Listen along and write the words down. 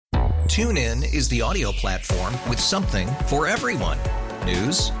TuneIn is the audio platform with something for everyone.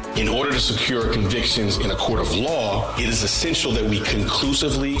 News. In order to secure convictions in a court of law, it is essential that we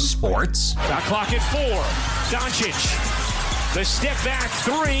conclusively. Sports. Shot clock at 4. Doncic. The step back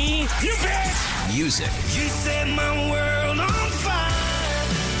 3. You bet. Music. You set my world on fire.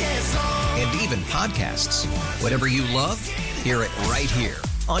 Yes, and even podcasts. Whatever you love, hear it right here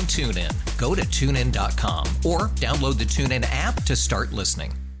on TuneIn. Go to TuneIn.com or download the TuneIn app to start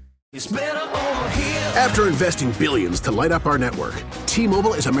listening. it's better over here. After investing billions to light up our network,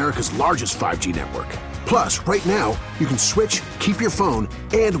 T-Mobile is America's largest 5G network. Plus, right now, you can switch, keep your phone,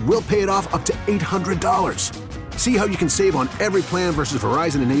 and we'll pay it off up to $800. See how you can save on every plan versus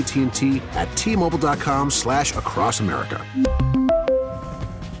Verizon and AT&T at T-Mobile.com/across America.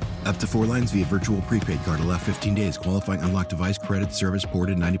 Up to 4 lines via virtual prepaid card. Allow 15 days. Qualifying unlocked device credit service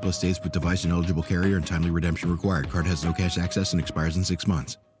ported 90+ states with device and eligible carrier and timely redemption required. Card has no cash access and expires in 6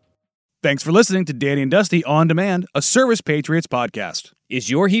 months. Thanks for listening to Danny and Dusty On Demand, a Service Patriots podcast. Is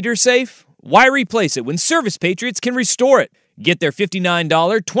your heater safe? Why replace it when Service Patriots can restore it? Get their $59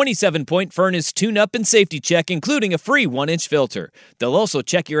 27-point furnace tune-up and safety check, including a free 1-inch filter. They'll also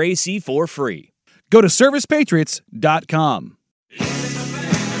check your AC for free. Go to ServicePatriots.com.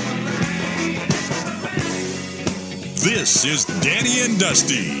 This is Danny and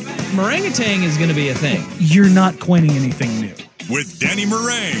Dusty. Meringatang is going to be a thing. You're not coining anything new. With Danny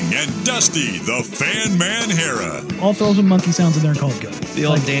Meringue and Dusty, the Fan Man Hera. I'll throw some monkey sounds in there and call it good. The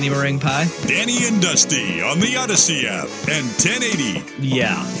old Danny Meringue pie. Danny and Dusty on the Odyssey app and 1080.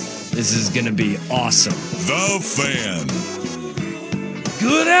 Yeah, this is going to be awesome. The Fan.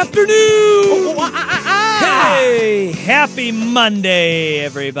 Good afternoon! Hey, happy Monday,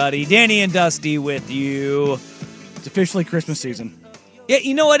 everybody. Danny and Dusty with you. It's officially Christmas season. Yeah,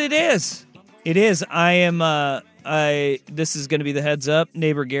 you know what it is? It is. This is going to be the heads up.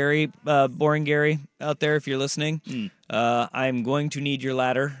 Neighbor Gary, Boring Gary out there, if you're listening. I'm going to need your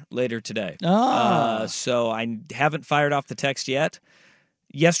ladder later today. So I haven't fired off the text yet.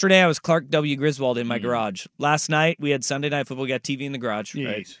 Yesterday, I was Clark W. Griswold in my garage. Last night, we had Sunday Night Football. We got TV in the garage,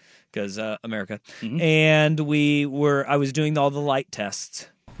 right? Because America. And I was doing all the light tests.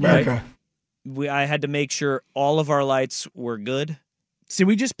 America. Right? I had to make sure all of our lights were good. See,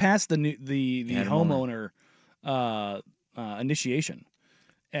 we just passed the homeowner initiation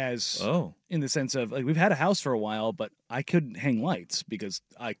as in the sense of like we've had a house for a while, but I couldn't hang lights because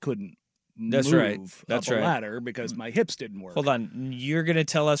I couldn't move up a ladder because my hips didn't work. Hold on. You're going to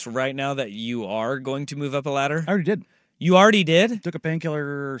tell us right now that you are going to move up a ladder? I already did. You already did? Took a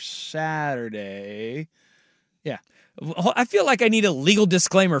painkiller Saturday. Yeah. I feel like I need a legal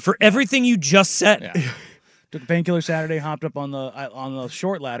disclaimer for everything you just said. Yeah. Took a painkiller Saturday, hopped up on the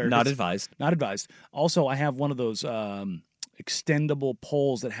short ladder. Not advised. Not advised. Also, I have one of those extendable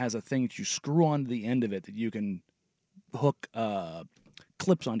poles that has a thing that you screw onto the end of it that you can hook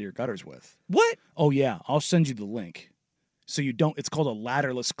clips onto your gutters with. What? Oh, yeah. I'll send you the link. So you don't... It's called a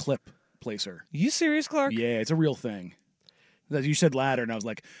ladderless clip placer. You serious, Clark? Yeah, it's a real thing. You said ladder, and I was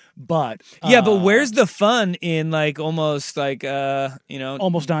like, but... yeah, but where's the fun in, like, almost, like,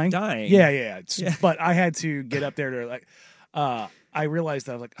 almost dying? Yeah. But I had to get up there to, like... I realized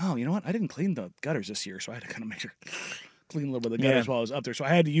that I was like, oh, you know what? I didn't clean the gutters this year, so I had to kind of make sure... clean a little bit of the gutters while I was up there. So I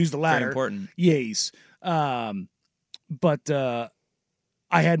had to use the ladder. Very important. Yes. But I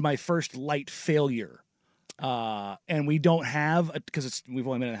had my first light failure. And we don't have, because we've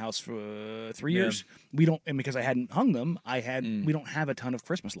only been in the house for 3 years. We don't, and because I hadn't hung them, we don't have a ton of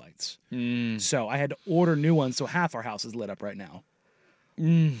Christmas lights. So I had to order new ones. So half our house is lit up right now.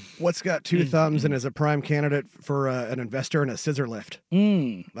 What's got two thumbs and is a prime candidate for an investor and a scissor lift?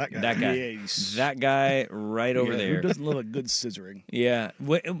 That guy. Yes. That guy right over there. Who doesn't love a good scissoring? Yeah.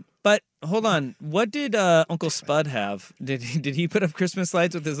 But hold on. What did Uncle Spud have? Did he put up Christmas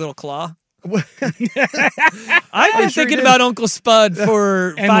lights with his little claw? I've been thinking about Uncle Spud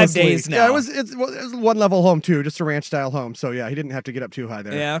for 5 days now. Yeah, it was one level home too, just a ranch style home. So yeah, he didn't have to get up too high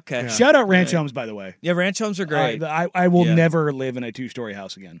there. Yeah, okay. Yeah. Shout out ranch homes, by the way. Yeah, ranch homes are great. I will never live in a 2-story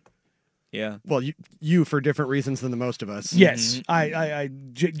house again. Yeah. Well, you for different reasons than the most of us. Yes, I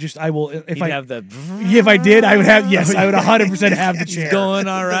will. If I did, I would have. Yes, I would 100% have the chair. Going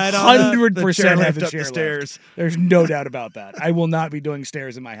all right. 100% have the up chair the stairs. There's no doubt about that. I will not be doing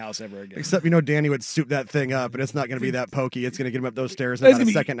stairs in my house ever again. Except Danny would soup that thing up, and it's not going to be that pokey. It's going to get him up those stairs in about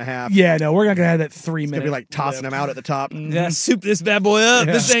a second and a half. Yeah, no, we're not going to have that 3 minutes. It's going to be like tossing him out at the top. Yeah, soup this bad boy up.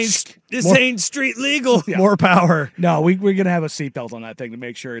 Yeah. This ain't street legal. Yeah. More power. No, we're going to have a seatbelt on that thing to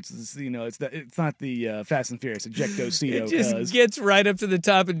make sure it's not the Fast and Furious Ejecto-Ceto. It just gets right up to the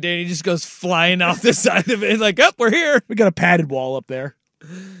top, and Danny just goes flying off the side of it. Like, we're here. We got a padded wall up there.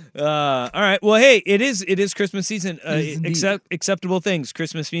 All right. Well, hey, it is Christmas season. It is Acceptable things,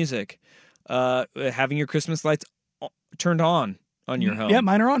 Christmas music, having your Christmas lights turned on your home. Yeah,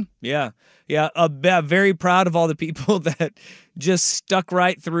 mine are on. Yeah. I'm very proud of all the people that just stuck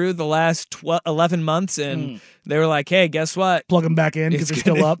right through the last 11 months, and they were like, "Hey, guess what? Plug them back in because they're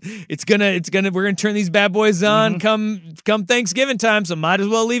still up. We're gonna turn these bad boys on come Thanksgiving time, so might as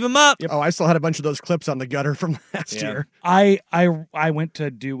well leave them up." Oh, I still had a bunch of those clips on the gutter from last year. I went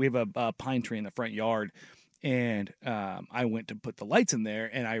to we have a pine tree in the front yard, and I went to put the lights in there,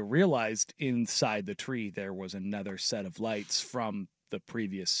 and I realized inside the tree there was another set of lights from the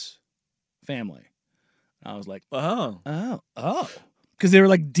previous family. I was like, oh, because they were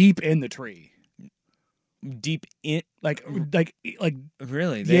like deep in the tree. Deep in, like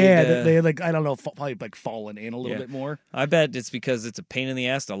really? They had like, I don't know, probably like fallen in a little bit more. I bet it's because it's a pain in the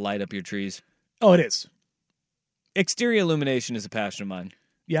ass to light up your trees. Oh, it is. Exterior illumination is a passion of mine.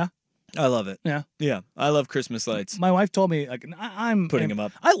 Yeah. I love it. Yeah. I love Christmas lights. My wife told me, like, I'm putting them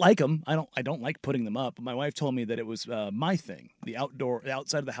up. I like them. I don't like putting them up. But my wife told me that it was my thing. The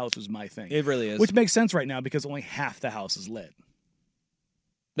outside of the house was my thing. It really is. Which makes sense right now because only half the house is lit.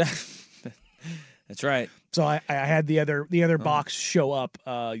 That's right. So I had the other box show up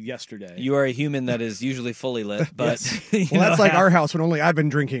yesterday. You are a human that is usually fully lit, but well, that's like our house when only I've been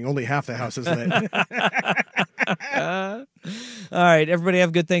drinking. Only half the house is lit. All right, everybody have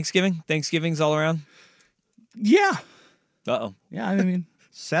a good Thanksgiving. Thanksgiving's all around. Yeah. Uh-oh. Yeah, I mean,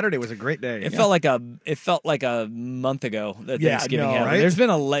 Saturday was a great day. It felt like a month ago that Thanksgiving happened. Right? There's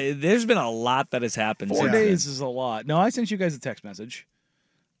been a lot that has happened. 4 days is a lot. No, I sent you guys a text message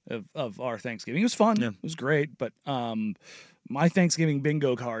of our Thanksgiving. It was fun. Yeah. It was great, but my Thanksgiving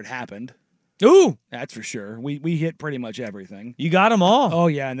bingo card happened. Ooh, that's for sure. We hit pretty much everything. You got them all. Oh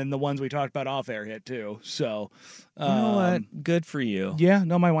yeah, and then the ones we talked about off air hit too. So you know what? Good for you. Yeah.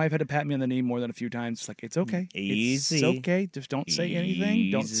 No, my wife had to pat me on the knee more than a few times. It's like, it's okay. Easy. It's okay. Just don't say anything.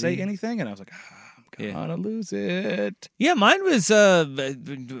 Don't say anything. And I was like, I'm gonna lose it. Yeah, mine was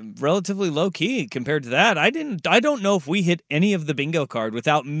relatively low key compared to that. I don't know if we hit any of the bingo card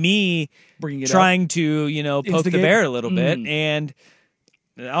without me bringing it trying up. to poke the bear a little bit. And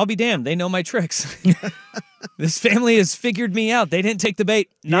I'll be damned, they know my tricks. This family has figured me out. They didn't take the bait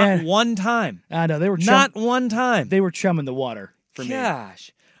not one time. I know they were not one time. They were chumming the water for me.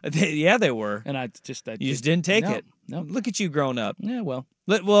 Gosh, they were. And I just didn't take it. No, look at you grown up. Yeah, well.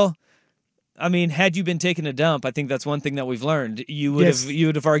 I mean, had you been taking a dump, I think that's one thing that we've learned. You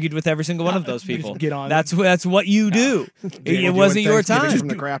would have argued with every single one of those people. Get on. That's what you do. It wasn't your time. From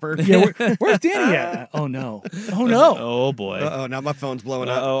the crapper. Yeah, where's Danny at? Oh no! Oh no! Oh boy! Oh, now my phone's blowing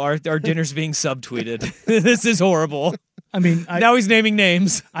up. Oh, our dinner's being subtweeted. This is horrible. I mean, now he's naming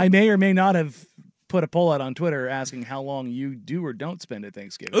names. I may or may not have put a poll out on Twitter asking how long you do or don't spend at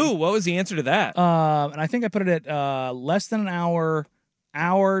Thanksgiving. Ooh, what was the answer to that? And I think I put it at less than an hour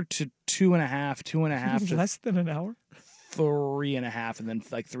to 2.5 to less than an hour, 3.5, and then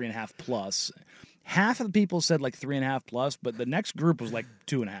like 3.5 plus. Half of the people said like 3.5 plus, but the next group was like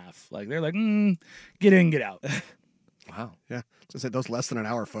 2.5. Like they're like, get in, get out. Wow. Yeah. So I said those less than an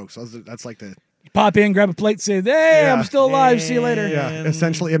hour, folks. That's like the pop in, grab a plate, say, "Hey, I'm still alive. See you later." Yeah.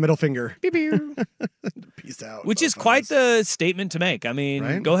 Essentially a middle finger. Peace out. Which is quite the statement to make. I mean,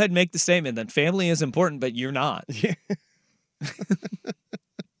 right? Go ahead and make the statement that family is important, but you're not. Yeah.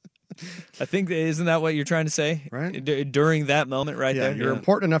 I think isn't that what you're trying to say? Right. During that moment right there? You're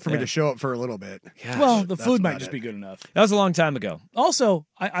important enough for me to show up for a little bit. Gosh, well, the food might just be good enough. That was a long time ago. Also,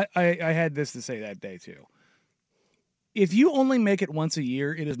 I had this to say that day too. If you only make it once a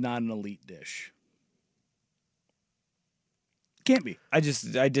year, it is not an elite dish. Can't be. I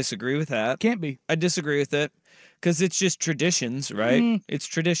disagree with that. Can't be. I disagree with it. Because it's just traditions, right? It's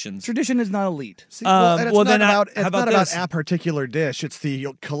traditions. Tradition is not elite. See, it's not about a particular dish. It's the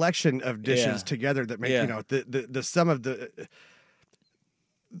collection of dishes together that make the sum of the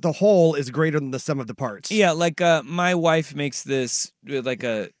whole is greater than the sum of the parts. Yeah, like my wife makes this like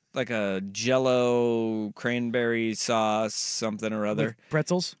a Jello cranberry sauce something or other. With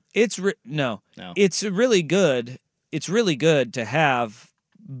pretzels? It's no. It's really good. It's really good to have,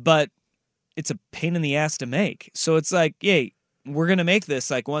 but it's a pain in the ass to make. So it's like, yay, we're going to make this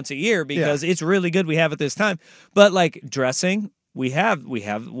like once a year because it's really good. We have it this time. But like dressing,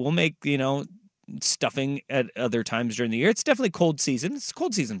 we'll make, stuffing at other times during the year. It's definitely cold season. It's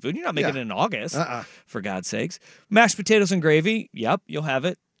cold season food. You're not making it in August, for God's sakes. Mashed potatoes and gravy. Yep. You'll have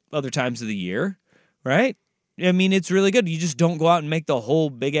it other times of the year, right? I mean, it's really good. You just don't go out and make the whole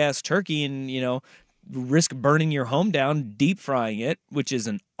big ass turkey and, risk burning your home down, deep frying it, which is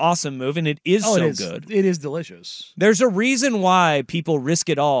an awesome move, and it is good. It is delicious. There's a reason why people risk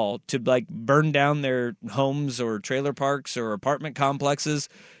it all to like burn down their homes or trailer parks or apartment complexes.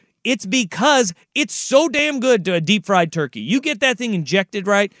 It's because it's so damn good to a deep fried turkey. You get that thing injected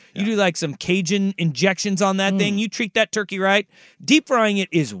right. You do like some Cajun injections on that thing. You treat that turkey right. Deep frying it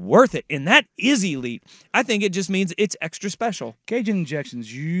is worth it, and that is elite. I think it just means it's extra special. Cajun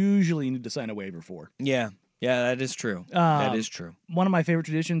injections usually need to sign a waiver for. Yeah, that is true. That is true. One of my favorite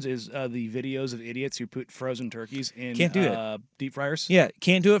traditions is the videos of idiots who put frozen turkeys in deep fryers. Yeah,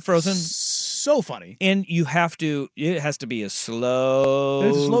 can't do it frozen. So funny. And it has to be a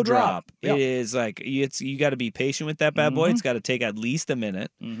slow drop. Yep. It is like, you got to be patient with that bad boy. It's got to take at least a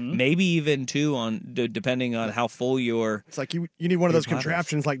minute, maybe even 2 depending on how full your. It's like you need one of those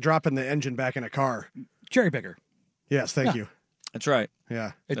contraptions like dropping the engine back in a car. Cherry picker. Yes, thank you. That's right.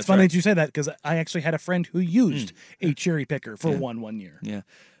 Yeah. It's funny that you say that because I actually had a friend who used a cherry picker for one year. Yeah.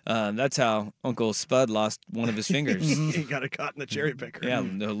 That's how Uncle Spud lost one of his fingers. He got it caught in the cherry picker. Yeah,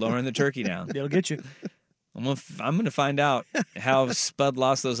 they're lowering the turkey down. They'll get you. I'm gonna find out how Spud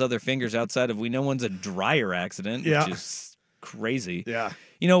lost those other fingers outside of, we know one's a dryer accident, which is crazy. Yeah.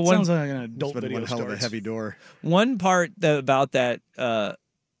 You know, sounds like an adult video one hell of a heavy door. One part about that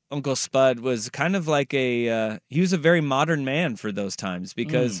Uncle Spud was kind of like he was a very modern man for those times,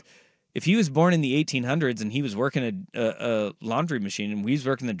 because if he was born in the 1800s and he was working a laundry machine and we was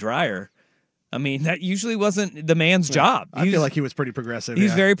working the dryer, I mean, that usually wasn't the man's job. I feel like he was pretty progressive. He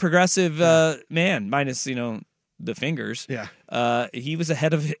was very progressive man, minus the fingers. Yeah. He was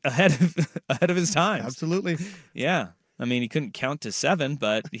ahead of his time. Absolutely. Yeah. I mean, he couldn't count to 7,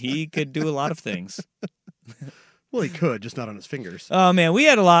 but he could do a lot of things. Well, he could, just not on his fingers. Oh man, we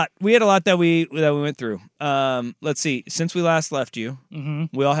had a lot. We had a lot that we went through. Let's see. Since we last left you,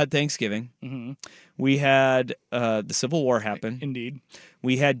 we all had Thanksgiving. We had the Civil War happen. Indeed.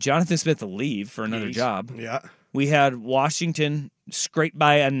 We had Jonathan Smith leave for another job. Yeah. We had Washington scrape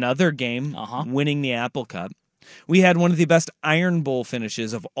by another game, winning the Apple Cup. We had one of the best Iron Bowl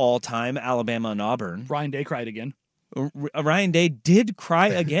finishes of all time, Alabama and Auburn. Ryan Day cried again. Ryan Day did cry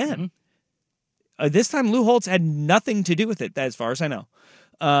again. This time, Lou Holtz had nothing to do with it, as far as I know.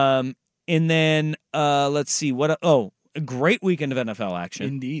 And then, let's see. A great weekend of NFL action.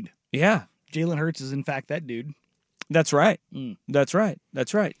 Indeed. Yeah. Jalen Hurts is, in fact, that dude. That's right. That's right.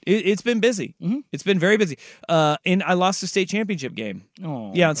 That's right. It's been busy. It's been very busy. And I lost the state championship game.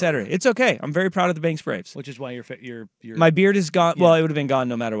 Oh, on Saturday. It's okay. I'm very proud of the Banks Braves. Which is why your my beard is gone. Yeah. Well, it would have been gone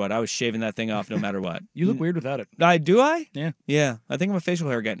no matter what. I was shaving that thing off no matter what. You look weird without it. Do I? Yeah. Yeah. I think I'm a facial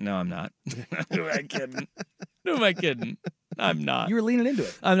hair guy. No, I'm not. Who am I kidding? Who am I kidding? I'm not. You were leaning into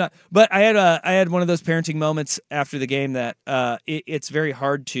it. I'm not. But I had one of those parenting moments after the game that it's very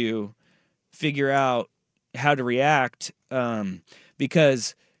hard to figure out how to react,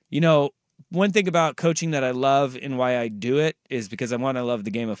 because one thing about coaching that I love and why I do it is because I love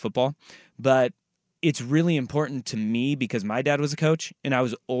the game of football, but it's really important to me because my dad was a coach and I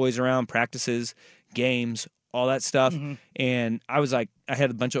was always around practices, games, all that stuff. And I was like, I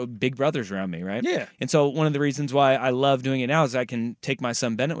had a bunch of big brothers around me, right? Yeah. And so one of the reasons why I love doing it now is I can take my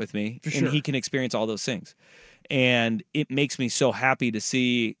son Bennett with me and he can experience all those things. And it makes me so happy to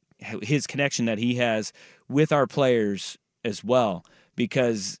see his connection that he has with our players as well,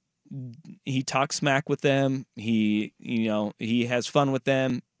 because he talks smack with them. He has fun with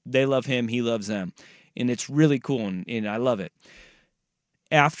them. They love him. He loves them. And it's really cool. And I love it.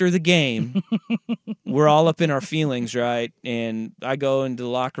 After the game, we're all up in our feelings, right? And I go into the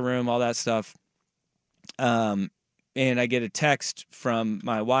locker room, all that stuff. And I get a text from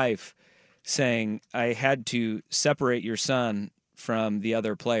my wife saying, I had to separate your son from the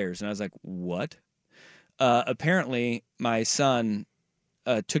other players. And I was like, what? Apparently, my son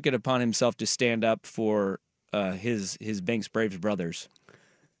took it upon himself to stand up for his Banks Braves brothers.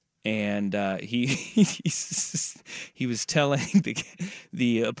 And he was telling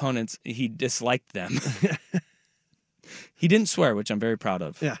the opponents he disliked them. He didn't swear, which I'm very proud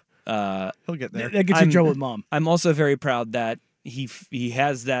of. Yeah, he'll get there. That gets you in trouble with mom. I'm also very proud that he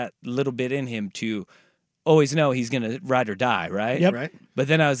has that little bit in him to always know he's going to ride or die, right? Yep. Right. But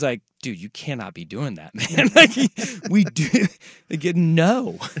then I was like, dude, you cannot be doing that, man. Like, we do. Like,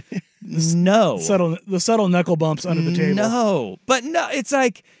 no. The subtle knuckle bumps under the table. No. But no, it's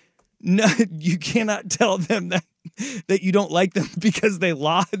like, no, you cannot tell them that you don't like them because they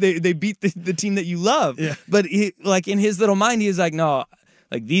lost. They beat the team that you love. Yeah. But in his little mind, he is like, no,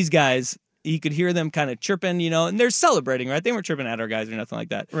 like these guys. You could hear them kind of chirping, and they're celebrating, right? They weren't chirping at our guys or nothing like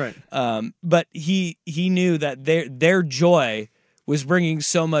that, right? But he knew that their joy was bringing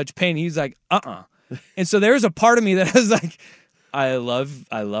so much pain. He was like, and so there was a part of me that was like, I love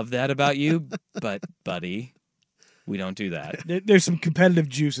that about you, but buddy, we don't do that. There's some competitive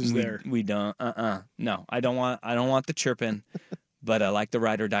juices there. We don't. No, I don't want the chirping, but I like the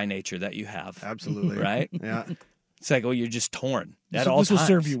ride or die nature that you have. Absolutely. Right? Yeah. It's like, you're just torn at This all will times.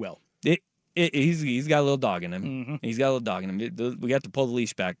 serve you well. He's got a little dog in him. Mm-hmm. He's got a little dog in him. We got to pull the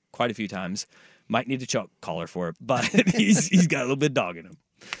leash back quite a few times. Might need a choke collar for it, but he's got a little bit of dog in him.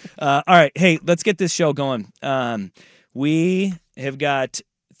 All right, hey, let's get this show going. We have got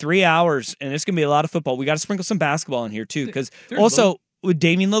 3 hours, and it's going to be a lot of football. We got to sprinkle some basketball in here too, because also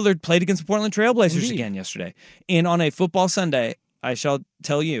Damian Lillard played against the Portland Trailblazers again yesterday. And on a football Sunday, I shall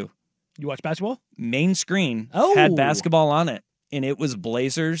tell you, you watch basketball? Main screen had basketball on it, and it was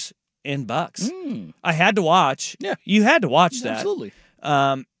Blazers and Bucks. I had to watch. Yeah, you had to watch that. Absolutely.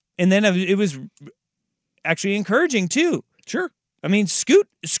 And then it was actually encouraging too. Sure. I mean, Scoot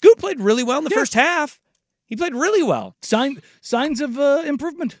played really well in the first half. He played really well. Signs of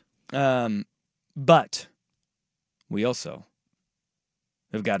improvement. But we also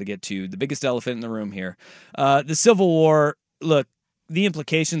have got to get to the biggest elephant in the room here. The Civil War. Look, the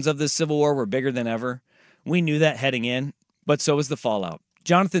implications of this Civil War were bigger than ever. We knew that heading in, but so was the fallout.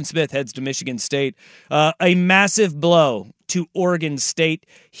 Jonathan Smith heads to Michigan State. A massive blow to Oregon State.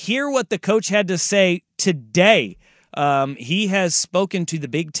 Hear what the coach had to say today. He has spoken to the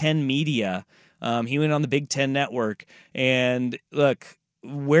Big Ten media. He went on the Big Ten network. And look,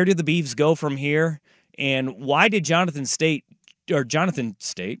 where did the Beavs go from here? And why did Jonathan Smith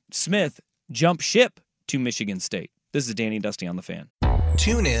jump ship to Michigan State? This is Danny and Dusty on The Fan.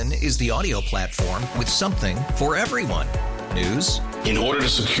 TuneIn is the audio platform with something for everyone. News. In order to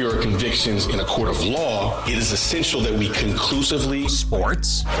secure convictions in a court of law, it is essential that we conclusively.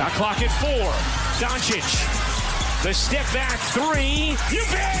 Sports. Shot clock at 4. Doncic. The step back 3. You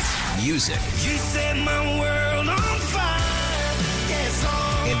bet. Music. You set my world on fire. Yes,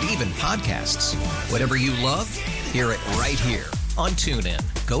 and even podcasts. Whatever you love, hear it right here on TuneIn.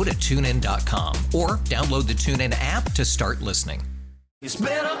 Go to TuneIn.com or download the TuneIn app to start listening. It's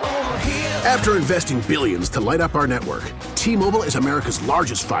better over here. After investing billions to light up our network, T-Mobile is America's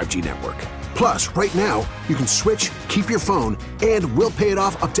largest 5G network. Plus, right now, you can switch, keep your phone, and we'll pay it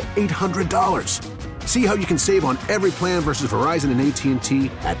off up to $800. See how you can save on every plan versus Verizon and AT&T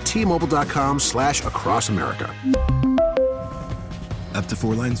at T-Mobile.com/across America. Up to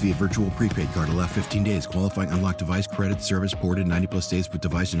 4 lines via virtual prepaid card. Allow 15 days. Qualifying unlocked device credit service ported 90+ states with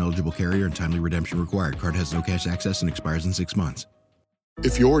device and eligible carrier and timely redemption required. Card has no cash access and expires in 6 months.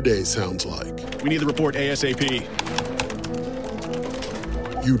 If your day sounds like, we need the report ASAP,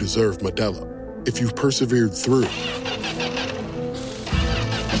 you deserve Modelo. If you've persevered through,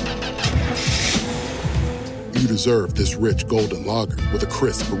 you deserve this rich golden lager with a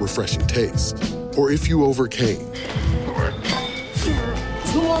crisp but refreshing taste. Or if you overcame, 2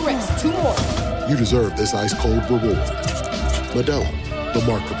 more reps, 2 more. You deserve this ice cold reward. Modelo, the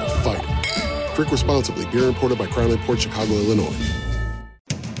Markable Fighter. Drink responsibly. Beer imported by Crown Port Chicago, Illinois.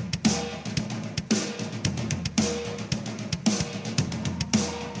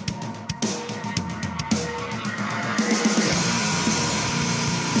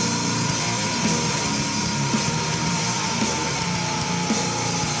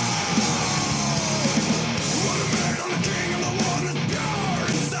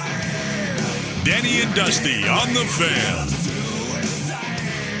 Danny and Dusty on The Fan.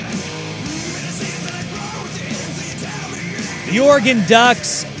 The Oregon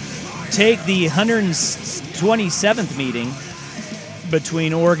Ducks take the 127th meeting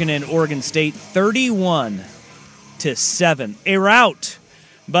between Oregon and Oregon State 31-7. A rout.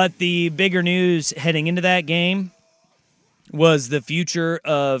 But the bigger news heading into that game was the future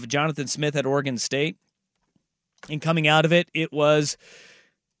of Jonathan Smith at Oregon State. And coming out of it, it was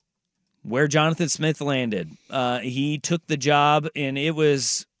where Jonathan Smith landed. He took the job, and it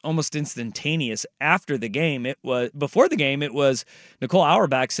was almost instantaneous. After the game, before the game, it was Nicole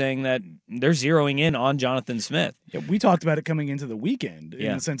Auerbach saying that they're zeroing in on Jonathan Smith. Yeah, we talked about it coming into the weekend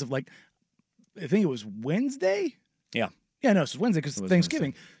in the sense of I think it was Wednesday. Yeah. Yeah, no, it was Wednesday because it's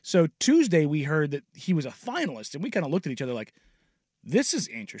Thanksgiving. Wednesday. So Tuesday we heard that he was a finalist, and we kind of looked at each other like, this is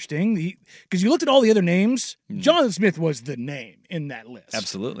interesting. Because you looked at all the other names, Jonathan Smith was the name in that list.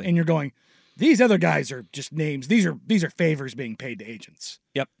 Absolutely. And you're going, these other guys are just names. These are favors being paid to agents.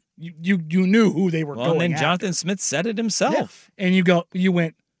 Yep. You knew who they were going and then after. Jonathan Smith said it himself. Yeah. And you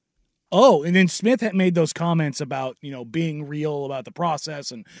went, oh, and then Smith had made those comments about, being real about the process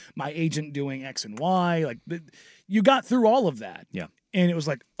and my agent doing X and Y. Like, you got through all of that. Yeah. And it was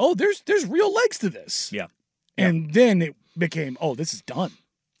like, oh, there's real legs to this. Yeah. And then it became, oh, this is done.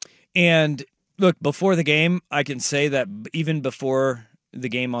 And Look, before the game, I can say that even before the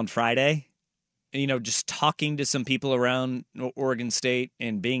game on Friday, just talking to some people around Oregon State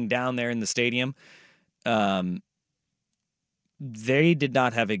and being down there in the stadium, they did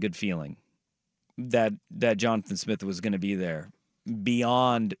not have a good feeling that Jonathan Smith was going to be there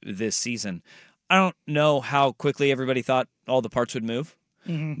beyond this season. I don't know how quickly everybody thought all the parts would move,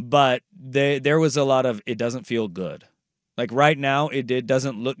 but there was a lot of, it doesn't feel good. Like right now, it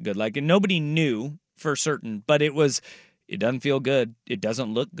doesn't look good. Like, and nobody knew for certain, but it doesn't feel good. It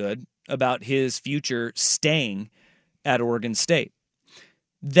doesn't look good about his future staying at Oregon State.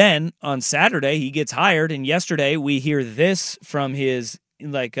 Then on Saturday, he gets hired, and yesterday we hear this from his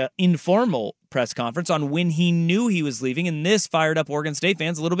informal press conference on when he knew he was leaving, and this fired up Oregon State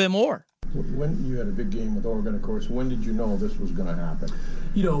fans a little bit more. When you had a big game with Oregon, of course, when did you know this was going to happen?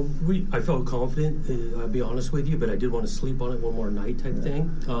 I felt confident, I'll be honest with you, but I did want to sleep on it one more night type thing.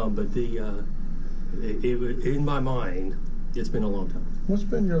 But in my mind, it's been a long time. What's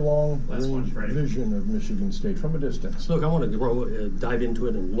been your long-range vision of Michigan State from a distance? Look, I want to dive into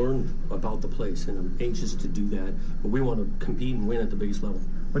it and learn about the place, and I'm anxious to do that. But we want to compete and win at the biggest level.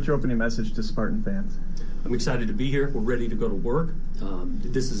 What's your opening message to Spartan fans? I'm excited to be here. We're ready to go to work.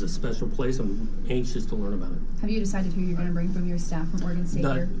 This is a special place. I'm anxious to learn about it. Have you decided who you're going to bring from your staff from Oregon State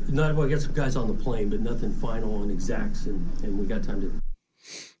here? I got some guys on the plane, but nothing final on exacts, and we got time to.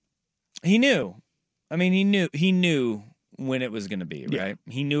 He knew. I mean, he knew when it was going to be, right?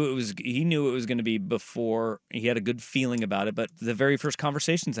 Yeah. He knew it was going to be before he had a good feeling about it, but the very first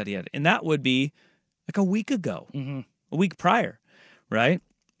conversations that he had, and that would be like a week ago, a week prior, right?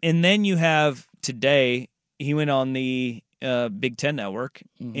 And then you have today, he went on the Big Ten Network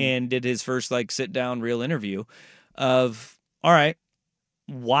and did his first sit down real interview of, all right,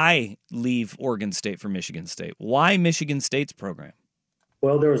 why leave Oregon State for Michigan State? Why Michigan State's program?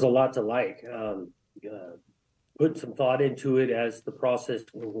 Well, there was a lot to like. Put some thought into it as the process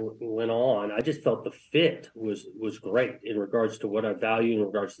went on. I just felt the fit was great in regards to what I value in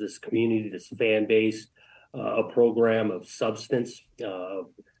regards to this community, this fan base, a program of substance,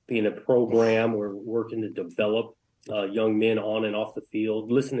 being a program we're working to develop young men on and off the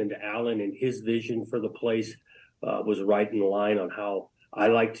field. Listening to Alan and his vision for the place was right in line on how I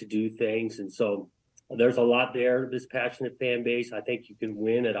like to do things. And so there's a lot there, this passionate fan base. I think you can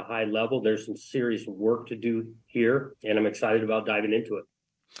win at a high level. There's some serious work to do here, and I'm excited about diving into it.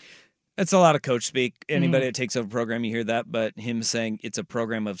 That's a lot of coach speak. Anybody that takes over a program, you hear that, but him saying it's a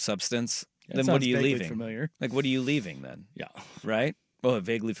program of substance, then what are you leaving? Familiar. Like, what are you leaving then? Yeah. Right? Oh,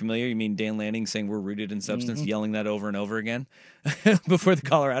 vaguely familiar? You mean Dan Lanning saying we're rooted in substance, yelling that over and over again before the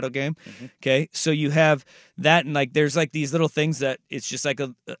Colorado game? Okay, so you have that, and there's these little things that it's just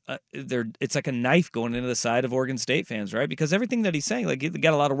it's like a knife going into the side of Oregon State fans, right? Because everything that he's saying, he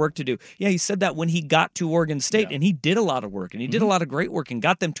got a lot of work to do. Yeah, he said that when he got to Oregon State, and he did a lot of work, and he did a lot of great work, and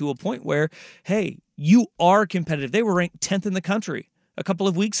got them to a point where, hey, you are competitive. They were ranked 10th in the country a couple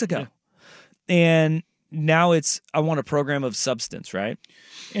of weeks ago, and now I want a program of substance, right?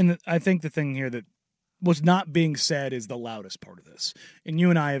 And I think the thing here that was not being said is the loudest part of this. And you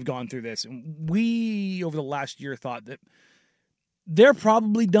and I have gone through this. And we, over the last year, thought that they're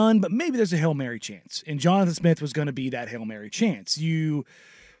probably done, but maybe there's a Hail Mary chance. And Jonathan Smith was going to be that Hail Mary chance. You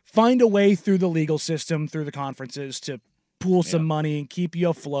find a way through the legal system, through the conferences, to pool some money and keep you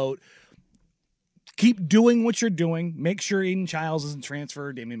afloat. Keep doing what you're doing. Make sure Aiden Childs doesn't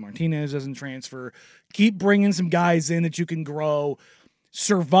transfer. Damian Martinez doesn't transfer. Keep bringing some guys in that you can grow.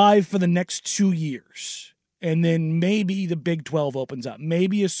 Survive for the next 2 years. And then maybe the Big 12 opens up.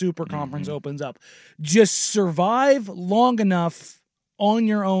 Maybe a super conference opens up. Just survive long enough on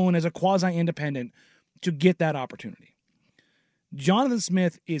your own as a quasi-independent to get that opportunity. Jonathan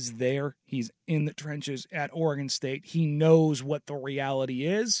Smith is there. He's in the trenches at Oregon State. He knows what the reality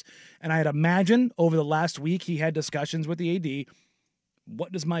is. And I'd imagine over the last week he had discussions with the AD.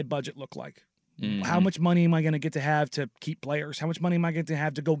 What does my budget look like? How much money am I going to get to have to keep players? How much money am I going to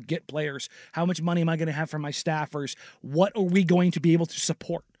have to go get players? How much money am I going to have for my staffers? What are we going to be able to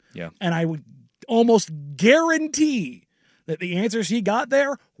support? Yeah. And I would almost guarantee that the answers he got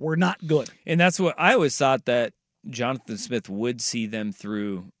there were not good. And that's what I always thought, that Jonathan Smith would see them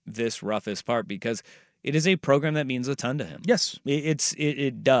through this roughest part, because it is a program that means a ton to him. Yes.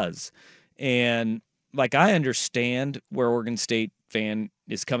 It does. And I understand where Oregon State fan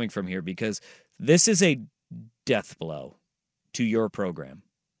is coming from here, because this is a death blow to your program.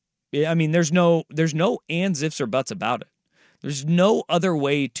 I mean, there's no ands, ifs, or buts about it. There's no other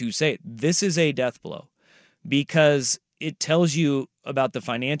way to say it. This is a death blow, because it tells you about the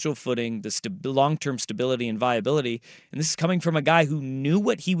financial footing, the long-term stability and viability. And this is coming from a guy who knew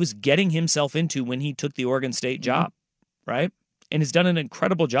what he was getting himself into when he took the Oregon State job, right? And has done an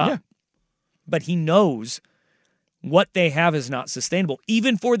incredible job. Yeah. But he knows what they have is not sustainable,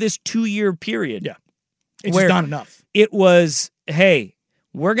 even for this 2-year period. Yeah. It's just not enough. It was, hey,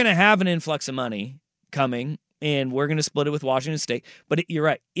 we're going to have an influx of money coming, and we're going to split it with Washington State. But you're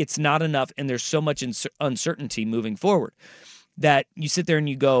right. It's not enough, and there's so much uncertainty moving forward that you sit there and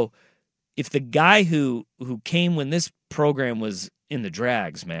you go, if the guy who came when this program was in the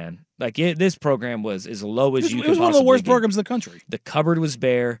drags, man, like this program was as low as you could possibly be. It was one of the worst programs in the country. The cupboard was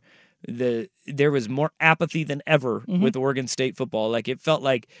bare. There was more apathy than ever with Oregon State football. Like it felt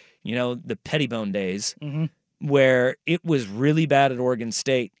like, the Pettibone days where it was really bad at Oregon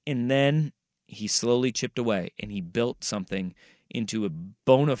State, and then he slowly chipped away and he built something into a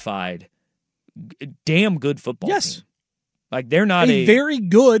bona fide, damn good football team. Like they're not a very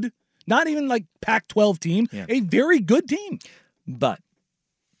good, not even like Pac-12 team, a very good team. But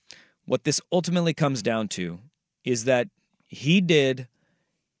what this ultimately comes down to is that he did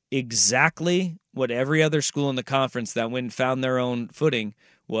exactly what every other school in the conference that went and found their own footing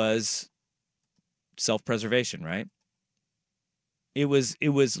was self-preservation, right? It was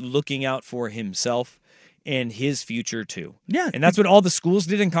looking out for himself and his future too. Yeah. And that's what all the schools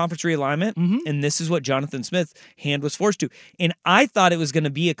did in conference realignment. And this is what Jonathan Smith's hand was forced to. And I thought it was going to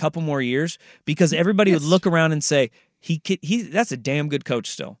be a couple more years because everybody would look around and say, that's a damn good coach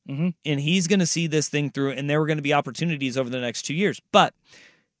still. And he's going to see this thing through, and there were going to be opportunities over the next 2 years. But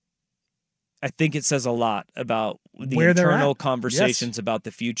I think it says a lot about the internal conversations about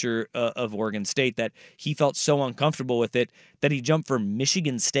the future of Oregon State that he felt so uncomfortable with it that he jumped for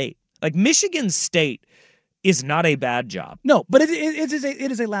Michigan State. Like, Michigan State is not a bad job. No, but it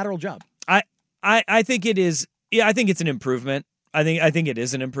is a lateral job. I think it is. Yeah, I think it's an improvement. I think it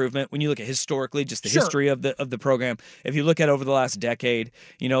is an improvement when you look at historically just the history of the program. If you look at over the last decade,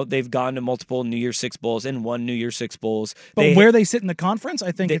 they've gone to multiple New Year's Six bowls and won New Year's Six bowls. But where they sit in the conference,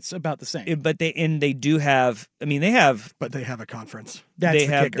 I think it's about the same. But they do have. I mean, they have. But they have a conference. They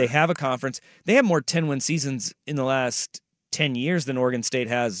have a conference. They have more 10-win seasons in the last 10 years than Oregon State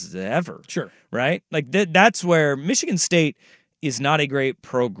has ever. Sure. Right? Like that's where Michigan State is not a great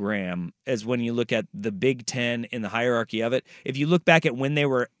program as when you look at the Big Ten and the hierarchy of it. If you look back at when they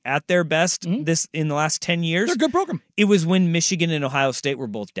were at their best this in the last 10 years, they're a good program. It was when Michigan and Ohio State were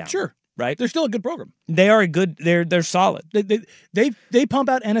both down. Sure. Right? They're still a good program. They are they're solid. They pump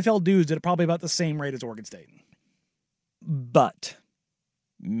out NFL dudes at probably about the same rate as Oregon State. But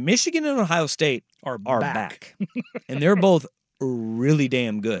Michigan and Ohio State are back. And they're both really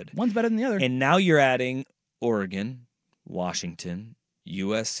damn good. One's better than the other. And now you're adding Oregon, Washington,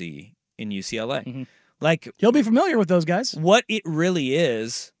 USC, and UCLA. Like, he'll be familiar with those guys. What it really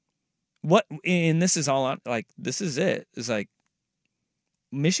is, and this is all like, this is it. It's like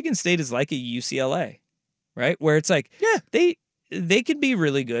Michigan State is like a UCLA, right? Where it's like, they can be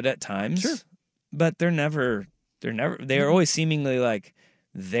really good at times, but they're always seemingly like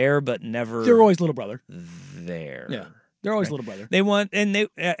there, but never. They're always little brother. There. Yeah. They're always little brother. They won, and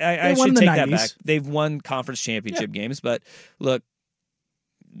I should take that back. They've won conference championship games, but look,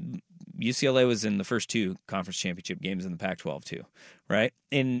 UCLA was in the first 2 conference championship games in the Pac-12 too, right?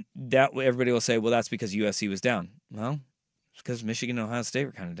 And that everybody will say, well, that's because USC was down. Well, it's because Michigan and Ohio State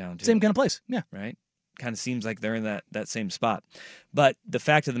were kind of down too. Same kind of place, yeah. Right? Kind of seems like they're in that same spot. But the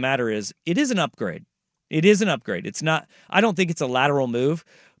fact of the matter is, it is an upgrade. It is an upgrade. It's not. I don't think it's a lateral move,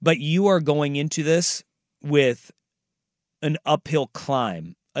 but you are going into this with an uphill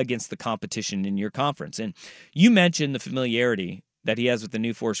climb against the competition in your conference. And you mentioned the familiarity that he has with the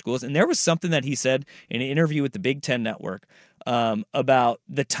new 4 schools. And there was something that he said in an interview with the Big Ten Network about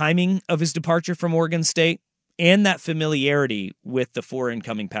the timing of his departure from Oregon State and that familiarity with the 4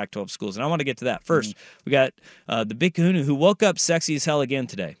 incoming Pac-12 schools. And I want to get to that. First, we got the Big Kahuna who woke up sexy as hell again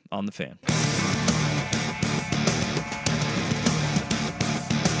today on The Fan.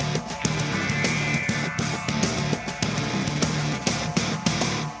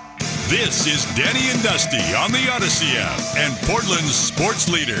 This is Danny and Dusty on the Odyssey app and Portland's sports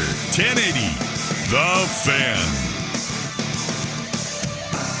leader, 1080, The Fan.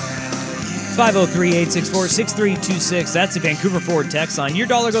 503-864-6326. That's the Vancouver Ford text line. Your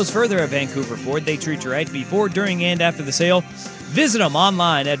dollar goes further at Vancouver Ford. They treat you right before, during, and after the sale. Visit them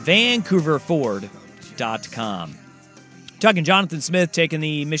online at vancouverford.com. Talking Jonathan Smith taking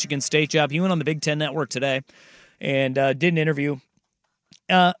the Michigan State job. He went on the Big Ten Network today and did an interview.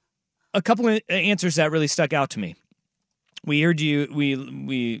 A couple of answers that really stuck out to me. We heard you.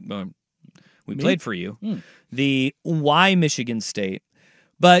 We We Me? played for you. The why Michigan State.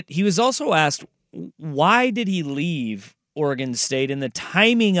 But he was also asked, why did he leave Oregon State and the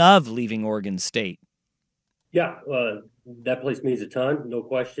timing of leaving Oregon State? Yeah, that place means a ton, no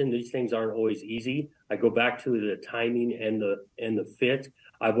question. These things aren't always easy. I go back to the timing and the fit.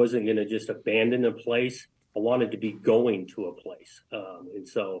 I wasn't going to just abandon a place. I wanted to be going to a place, and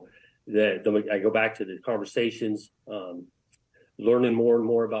so I go back to the conversations, learning more and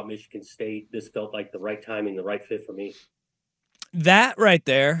more about Michigan State. This felt like the right timing, the right fit for me. That right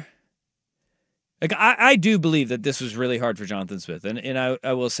there. Like I do believe that this was really hard for Jonathan Smith, and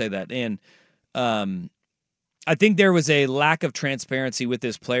I will say that. And I think there was a lack of transparency with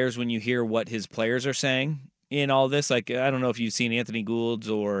his players when you hear what his players are saying in all this. Like, I don't know if you've seen Anthony Gould's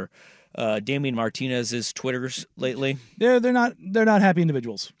or Damian Martinez's Twitters lately. They're not happy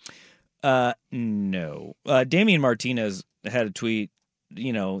individuals. No. Damian Martinez had a tweet,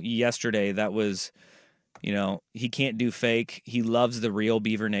 yesterday that was, he can't do fake. He loves the real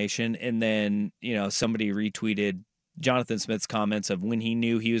Beaver Nation. And then, somebody retweeted Jonathan Smith's comments of when he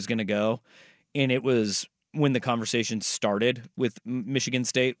knew he was going to go. And it was when the conversation started with Michigan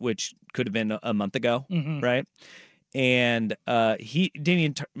State, which could have been a month ago, right? And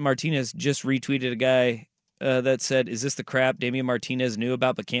Damian Martinez just retweeted a guy that said, "Is this the crap Damian Martinez knew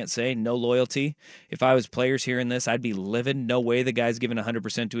about but can't say? No loyalty. If I was players hearing this, I'd be livid. No way the guy's giving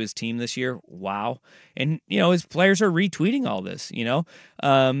 100% to his team this year. Wow." And his players are retweeting all this.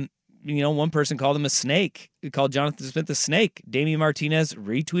 One person called him a snake. He called Jonathan Smith a snake. Damian Martinez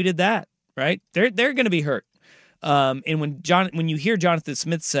retweeted that. Right? They're going to be hurt. And when you hear Jonathan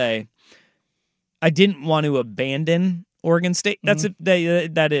Smith say, "I didn't want to abandon Oregon State,"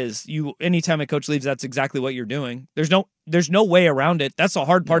 that is you. Anytime a coach leaves, that's exactly what you're doing. There's no way around it. That's the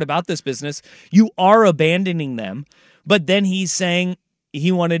hard part about this business. You are abandoning them, but then he's saying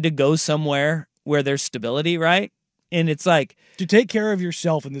he wanted to go somewhere where there's stability, right? And it's like, to take care of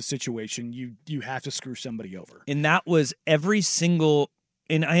yourself in this situation, you have to screw somebody over. And that was every single.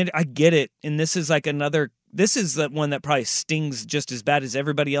 And I get it. And this is like this is the one that probably stings just as bad as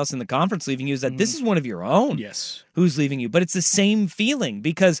everybody else in the conference leaving you, is that this is one of your own. Yes. Who's leaving you. But it's the same feeling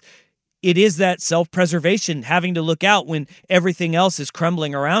because it is that self-preservation, having to look out when everything else is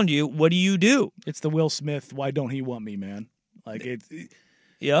crumbling around you. What do? It's the Will Smith, "Why don't he want me," man? Like it's.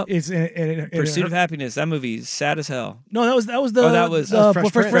 Yep. It's Pursuit of Happiness. That movie is sad as hell. No, that was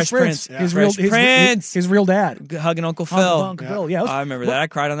Fresh Prince. Yeah. His real dad hugging Uncle Phil. Uncle Phil. Yeah, I remember that. I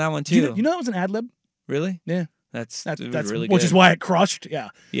cried on that one too. You know that was an ad lib. Really? Yeah. That's which really good. is why it crushed. Yeah.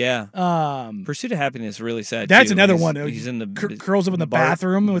 Yeah. Pursuit of Happiness is really sad. That's too. another one. He's in the curls up in the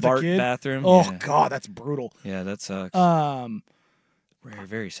bathroom with a kid. Bathroom. Oh yeah. God, that's brutal. Yeah, that sucks. Very,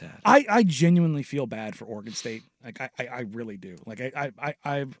 very sad. I genuinely feel bad for Oregon State. Like I really do. Like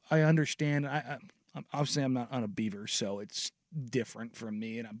I understand. Obviously I'm not on a Beaver, so it's different from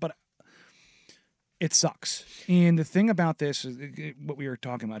me. But it sucks. And the thing about this is what we were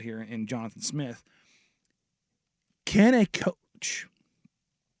talking about here in Jonathan Smith. Can a coach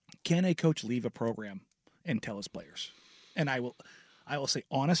leave a program and tell his players? And I will say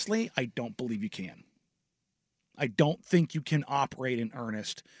honestly, I don't believe you can. I don't think you can operate in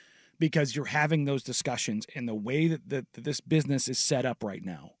earnest because you're having those discussions, and the way that this business is set up right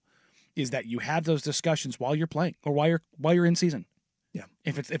now is that you have those discussions while you're playing or while you're in season. Yeah.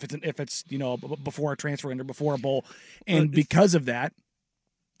 If it's before a transfer window, before a bowl, and because of that,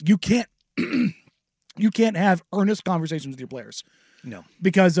 you can't have earnest conversations with your players. No,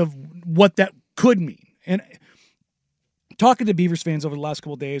 because of what that could mean. And talking to Beavers fans over the last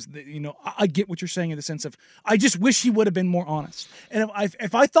couple of days, I get what you're saying in the sense of, I just wish he would have been more honest. And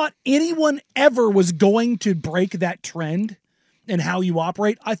if I thought anyone ever was going to break that trend in how you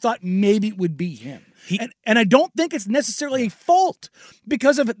operate, I thought maybe it would be him. And I don't think it's necessarily a fault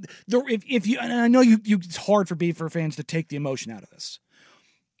because of if you, and I know it's hard for Beaver fans to take the emotion out of this.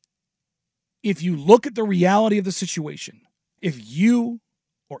 If you look at the reality of the situation, if you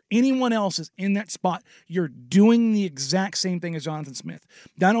or anyone else is in that spot, you're doing the exact same thing as Jonathan Smith.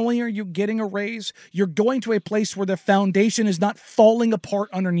 Not only are you getting a raise, you're going to a place where the foundation is not falling apart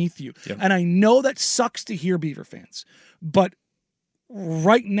underneath you. Yep. And I know that sucks to hear, Beaver fans, but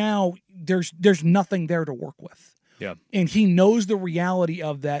right now there's nothing there to work with. Yeah. And he knows the reality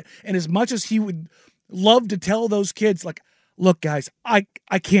of that. And as much as he would love to tell those kids, like, look, guys, I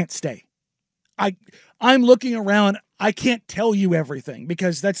can't stay. I'm looking around. I can't tell you everything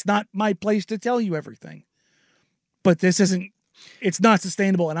because that's not my place to tell you everything. But it's not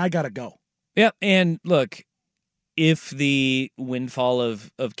sustainable, and I got to go. Yeah, and look, if the windfall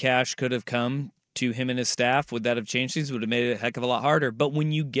of cash could have come to him and his staff, would that have changed things? Would have made it a heck of a lot harder. But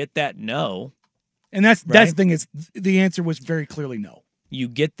when you get that no, And that's the thing is the answer was very clearly no. You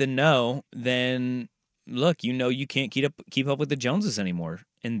get the no, then look, you can't keep up with the Joneses anymore.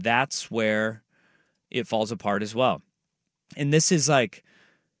 And that's where it falls apart as well. And this is like,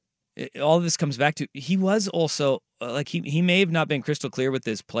 all of this comes back to, he was also, like, he may have not been crystal clear with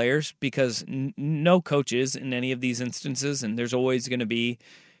his players because no coach is in any of these instances, and there's always going to be,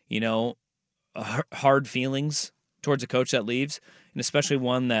 hard feelings towards a coach that leaves, and especially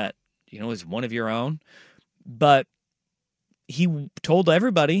one that, is one of your own. But he told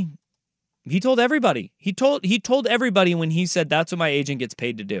everybody. He told everybody when he said that's what my agent gets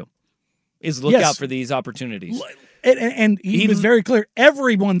paid to do, is look out for these opportunities. And he was very clear.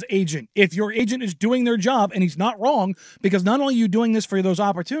 Everyone's agent, if your agent is doing their job, and he's not wrong, because not only are you doing this for those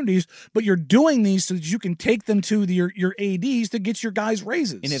opportunities, but you're doing these so that you can take them to your ADs to get your guys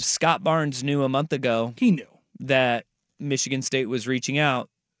raises. And if Scott Barnes knew a month ago, he knew that Michigan State was reaching out,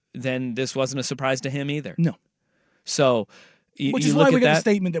 then this wasn't a surprise to him either. No. So, which is why we got the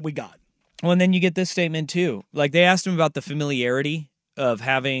statement that we got. Well, and then you get this statement too. Like, they asked him about the familiarity of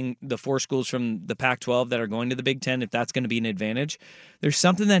having the 4 schools from the Pac-12 that are going to the Big Ten, if that's going to be an advantage. There's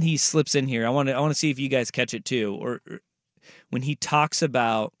something that he slips in here. I want to see if you guys catch it too. Or when he talks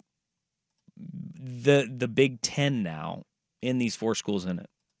about the Big Ten now in these 4 schools in it.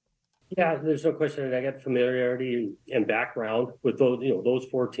 Yeah, there's no question that I got familiarity and background with those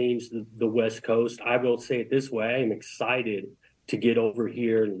 4 teams, the West Coast. I will say it this way: I'm excited to get over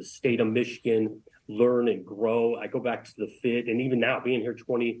here in the state of Michigan, learn and grow. I go back to the fit, and even now being here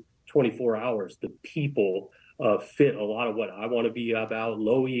 24 hours, the people fit a lot of what I want to be about: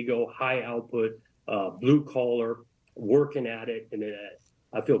 low ego, high output, blue collar, working at it, and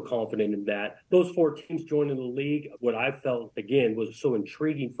I feel confident in that. Those 4 teams joining the league, what I felt, again, was so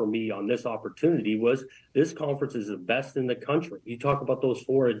intriguing for me on this opportunity was this conference is the best in the country. You talk about those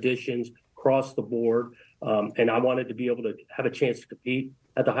 4 additions across the board, and I wanted to be able to have a chance to compete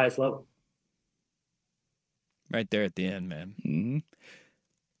at the highest level. Right there at the end, man. Mm-hmm.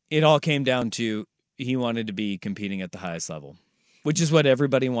 It all came down to he wanted to be competing at the highest level, which is what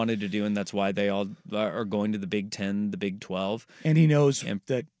everybody wanted to do, and that's why they all are going to the Big Ten, the Big 12. And he knows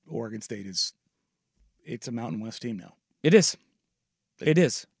that Oregon State it's a Mountain West team now. It is. It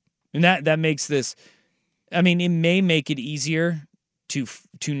is. And that makes this, I mean, it may make it easier to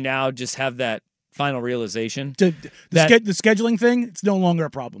now just have that final realization. The scheduling thing, it's no longer a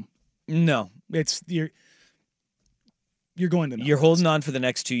problem. No. It's you're going to You're holding on for the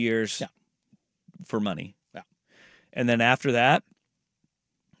next 2 years for money. Yeah. And then after that,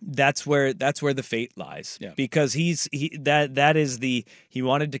 that's where the fate lies. Yeah. Because he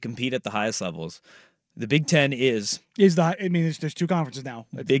wanted to compete at the highest levels. The Big Ten there's 2 conferences now.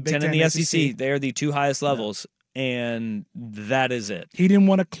 Big Ten and the SEC. They are the 2 highest levels, and that is it. He didn't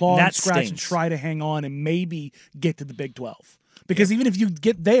want to claw and scratch stings. and try to hang on and maybe get to the Big 12. Because even if you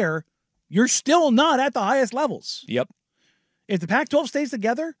get there, you're still not at the highest levels. Yep. If the Pac-12 stays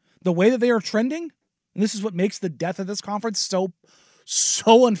together, the way that they are trending, and this is what makes the death of this conference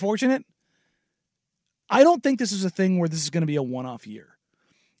so unfortunate, I don't think this is a thing where this is going to be a one-off year.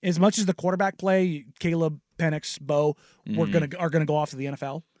 As much as the quarterback play, Caleb, Penix, Bo, are going to go off to the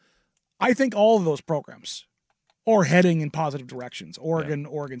NFL, I think all of those programs are heading in positive directions. Oregon,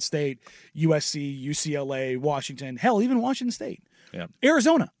 Oregon State, USC, UCLA, Washington, hell, even Washington State. Yeah.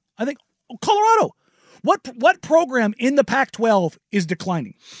 Arizona, I think Colorado. What program in the Pac-12 is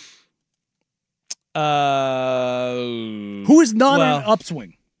declining? Who is not in an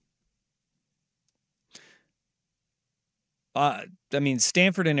upswing? I mean,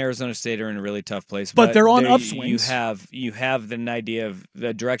 Stanford and Arizona State are in a really tough place, but they're on upswings. You have an idea of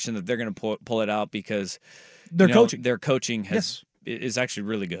the direction that they're going to pull it out because their coaching is actually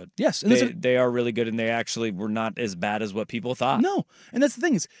really good. Yes, and they are really good, and they actually were not as bad as what people thought. No, and that's the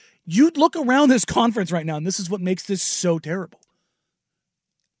thing is, you look around this conference right now, and this is what makes this so terrible.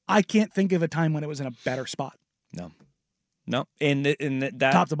 I can't think of a time when it was in a better spot. No, and that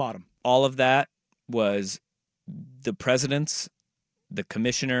top to bottom, all of that was the presidents, the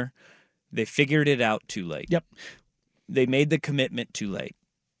commissioner. They figured it out too late. Yep, they made the commitment too late,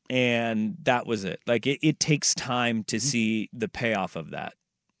 and that was it. Like it takes time to see the payoff of that.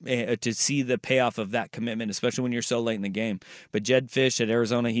 To see the payoff of that commitment, especially when you're so late in the game. But Jed Fish at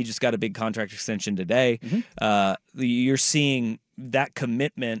Arizona, he just got a big contract extension today. You're seeing that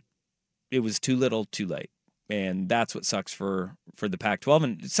commitment. It was too little, too late. And that's what sucks for the Pac-12.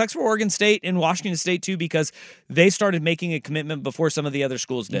 And it sucks for Oregon State and Washington State, too, because they started making a commitment before some of the other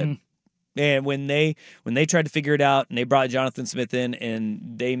schools did. And when they tried to figure it out and they brought Jonathan Smith in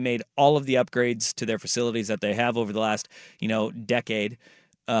and they made all of the upgrades to their facilities that they have over the last, decade,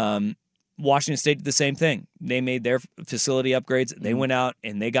 Washington State did the same thing. They made their facility upgrades. They went out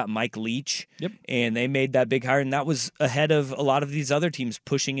and they got Mike Leach. Yep. And they made that big hire, and that was ahead of a lot of these other teams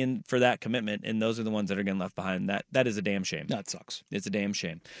pushing in for that commitment, and those are the ones that are getting left behind. That is a damn shame. That sucks. It's a damn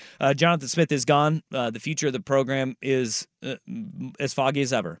shame. Jonathan Smith is gone. The future of the program is as foggy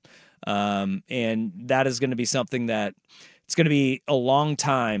as ever. And that is going to be something that it's going to be a long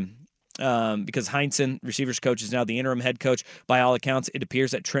time. Because Heinsohn, receivers coach, is now the interim head coach. By all accounts, it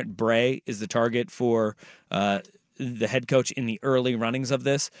appears that Trent Bray is the target for the head coach in the early runnings of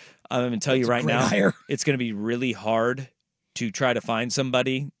this. I'm going to tell you right now, it's going to be really hard to try to find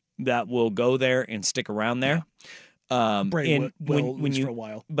somebody that will go there and stick around there. Bray will for a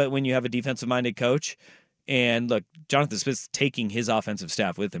while. But when you have a defensive-minded coach, and look, Jonathan Smith's taking his offensive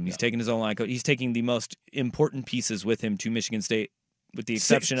staff with him. He's taking his own line coach. He's taking the most important pieces with him to Michigan State, with the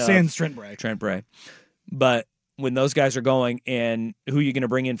exception of Trent Bray. But when those guys are going, and who you're going to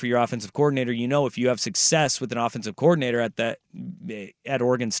bring in for your offensive coordinator, if you have success with an offensive coordinator at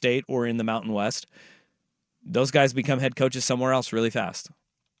Oregon State or in the Mountain West, those guys become head coaches somewhere else really fast.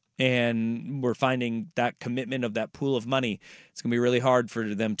 And we're finding that commitment of that pool of money. It's going to be really hard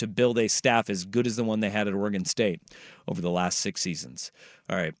for them to build a staff as good as the one they had at Oregon State over the last 6 seasons.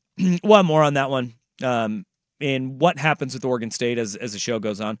 All right. One more on that one. And what happens with Oregon State as the show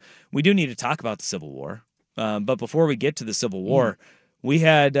goes on. We do need to talk about the Civil War. But before we get to the Civil War, we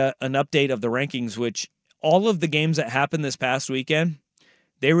had an update of the rankings, which all of the games that happened this past weekend,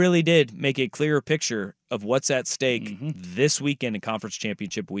 they really did make a clearer picture of what's at stake this weekend in Conference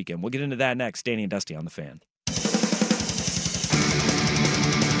Championship weekend. We'll get into that next. Danny and Dusty on The Fan.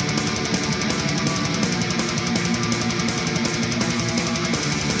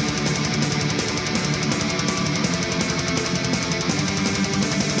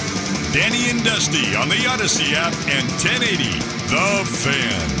 Danny and Dusty on the Odyssey app and 1080 The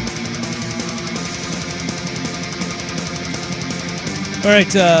Fan. All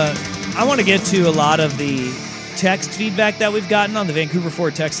right, I want to get to a lot of the text feedback that we've gotten on the Vancouver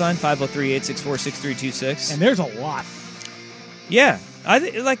Ford text line, 503-864-6326. And there's a lot. Yeah.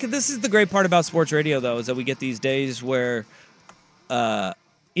 This is the great part about sports radio, though, is that we get these days where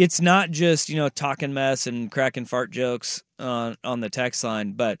it's not just, talking mess and cracking fart jokes on the text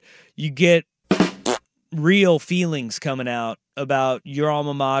line, but you get real feelings coming out about your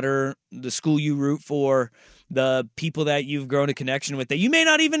alma mater, the school you root for, the people that you've grown a connection with that you may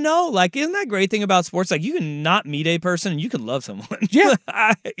not even know. Like, isn't that great thing about sports? Like, you can not meet a person and you can love someone. Yeah.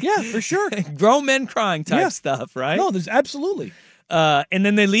 Yeah, for sure. Grown men crying type stuff, right? No, there's absolutely. And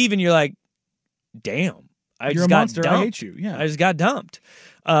then they leave and you're like, damn. You're a monster. I hate you. Yeah. I just got dumped.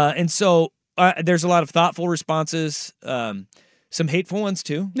 And so there's a lot of thoughtful responses, some hateful ones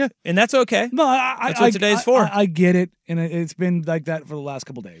too. Yeah. And that's okay. No, that's what today's for. I get it. And it's been like that for the last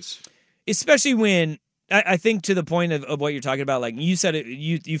couple days. Especially when I think to the point of what you're talking about, like you said,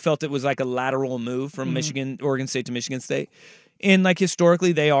 you felt it was like a lateral move from Oregon State to Michigan State. And like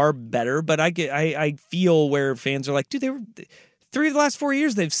historically they are better, but I feel where fans are like, dude, they were 3 of the last 4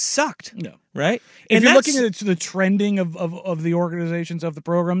 years they've sucked. No. Right? If you're looking at the trending of the organizations of the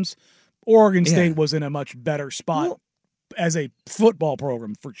programs, Oregon State was in a much better spot as a football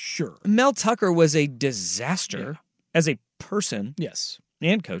program for sure. Mel Tucker was a disaster as a person. Yes.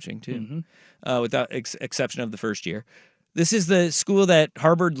 And coaching too, without exception of the first year. This is the school that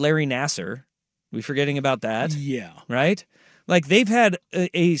harbored Larry Nassar. We forgetting about that? Yeah. Right? Like they've had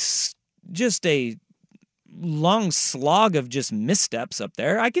just a long slog of just missteps up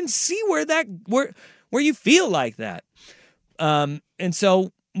there. I can see where you feel like that. And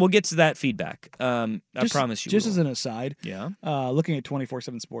so we'll get to that feedback. I promise you. Just as an aside, looking at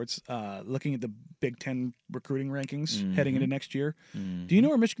 24/7 Sports, looking at the Big Ten recruiting rankings heading into next year. Do you know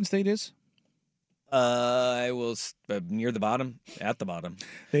where Michigan State is? I will near the bottom, at the bottom.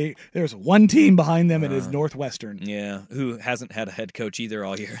 There's one team behind them. It is Northwestern. Yeah, who hasn't had a head coach either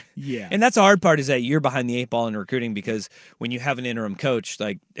all year. Yeah, and that's the hard part is that you're behind the 8 ball in recruiting because when you have an interim coach,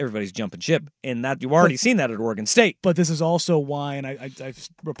 like everybody's jumping ship, and that you've already seen that at Oregon State. But this is also why, and I've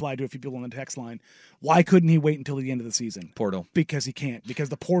replied to a few people on the text line. Why couldn't he wait until the end of the season? Portal. Because he can't. Because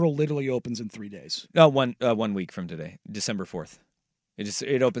the portal literally opens in 3 days. One week from today, December 4th.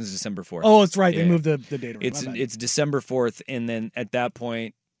 It opens December 4th. Oh, it's right. They moved the date around. It's December 4th, and then at that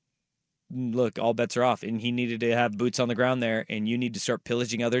point, look, all bets are off. And he needed to have boots on the ground there, and you need to start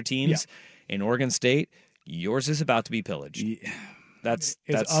pillaging other teams. Yeah. In Oregon State, yours is about to be pillaged. Yeah. That's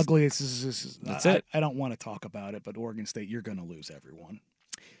ugly. That's it. I don't want to talk about it, but Oregon State, you're going to lose everyone.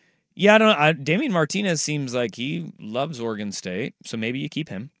 Yeah, I don't know. Damian Martinez seems like he loves Oregon State, so maybe you keep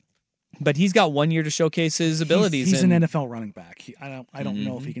him. But he's got 1 year to showcase his abilities. He's an NFL running back. I don't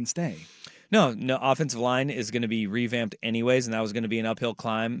know if he can stay. No, offensive line is going to be revamped anyways, and that was going to be an uphill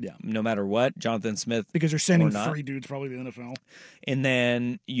climb no matter what. Jonathan Smith. Because they're sending 3 dudes probably to the NFL. And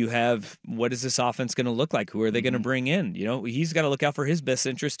then you have, what is this offense going to look like? Who are they going to bring in? You know, he's got to look out for his best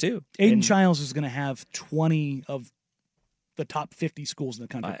interest too. Aiden Childs is going to have 20 of the top 50 schools in the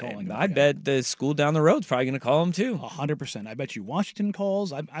country calling him. I bet the school down the road is probably going to call him too. 100%. I bet you Washington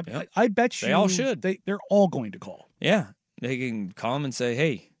calls. I bet you. They all should. They're all going to call. Yeah. They can call him and say,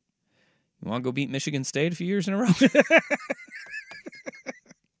 hey, you want to go beat Michigan State a few years in a row?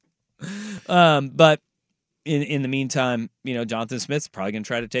 But in the meantime, you know, Jonathan Smith's probably going to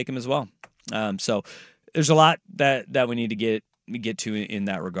try to take him as well. So there's a lot that we need to get to in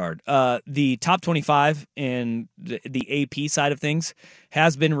that regard. The top 25 and the AP side of things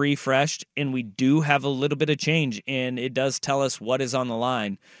has been refreshed, and we do have a little bit of change, and it does tell us what is on the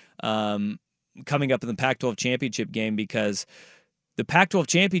line coming up in the Pac-12 championship game, because the Pac-12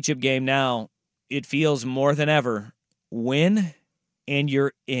 championship game now, it feels more than ever, win and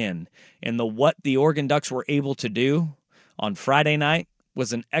you're in. And what the Oregon Ducks were able to do on Friday night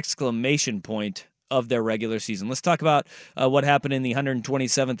was an exclamation point of their regular season. Let's talk about what happened in the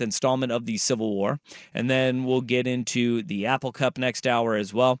 127th installment of the Civil War, and then we'll get into the Apple Cup next hour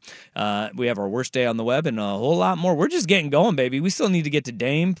as well. We have our worst day on the web and a whole lot more. We're just getting going, baby. We still need to get to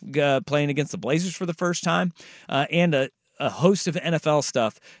Dame playing against the Blazers for the first time, and a host of NFL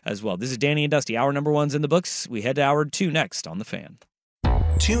stuff as well. This is Danny and Dusty. Hour number 1's in the books. We head to hour 2 next on The Fan.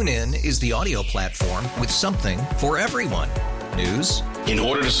 TuneIn is the audio platform with something for everyone. News. In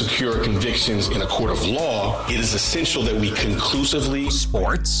order to secure convictions in a court of law, it is essential that we conclusively.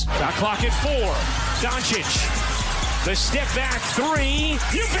 Sports. Got clock at 4. Doncic. The step back 3.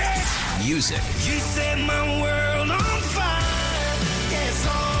 You bet. Music. You set my world on fire. Yes,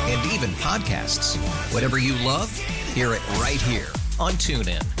 and even podcasts. Whatever you love, hear it right here on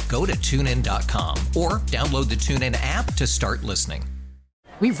TuneIn. Go to TuneIn.com or download the TuneIn app to start listening.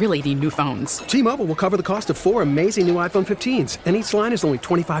 We really need new phones. T-Mobile will cover the cost of 4 amazing new iPhone 15s, and each line is only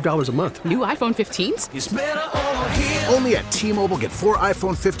 $25 a month. New iPhone 15s? It's better over here. Only at T-Mobile, get 4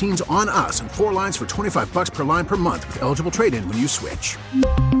 iPhone 15s on us and 4 lines for $25 per line per month with eligible trade-in when you switch.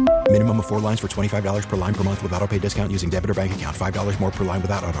 Minimum of 4 lines for $25 per line per month with autopay discount using debit or bank account. $5 more per line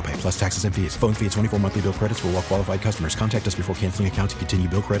without autopay, plus taxes and fees. Phone fee at 24 monthly bill credits for well-qualified customers. Contact us before canceling account to continue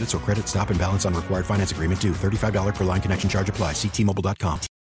bill credits or credit stop and balance on required finance agreement due. $35 per line connection charge applies. See T-Mobile.com.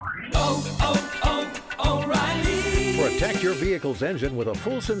 O'Reilly. Protect your vehicle's engine with a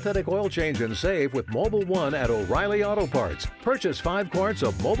full synthetic oil change and save with Mobile One at O'Reilly Auto Parts. Purchase 5 quarts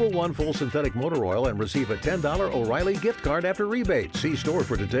of Mobile One full synthetic motor oil and receive a $10 O'Reilly gift card after rebate. See store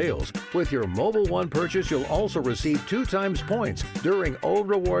for details. With your Mobile One purchase, you'll also receive 2 times points during O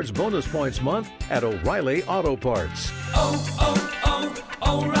Rewards Bonus Points Month at O'Reilly Auto Parts.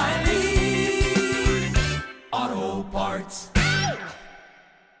 O'Reilly Auto Parts.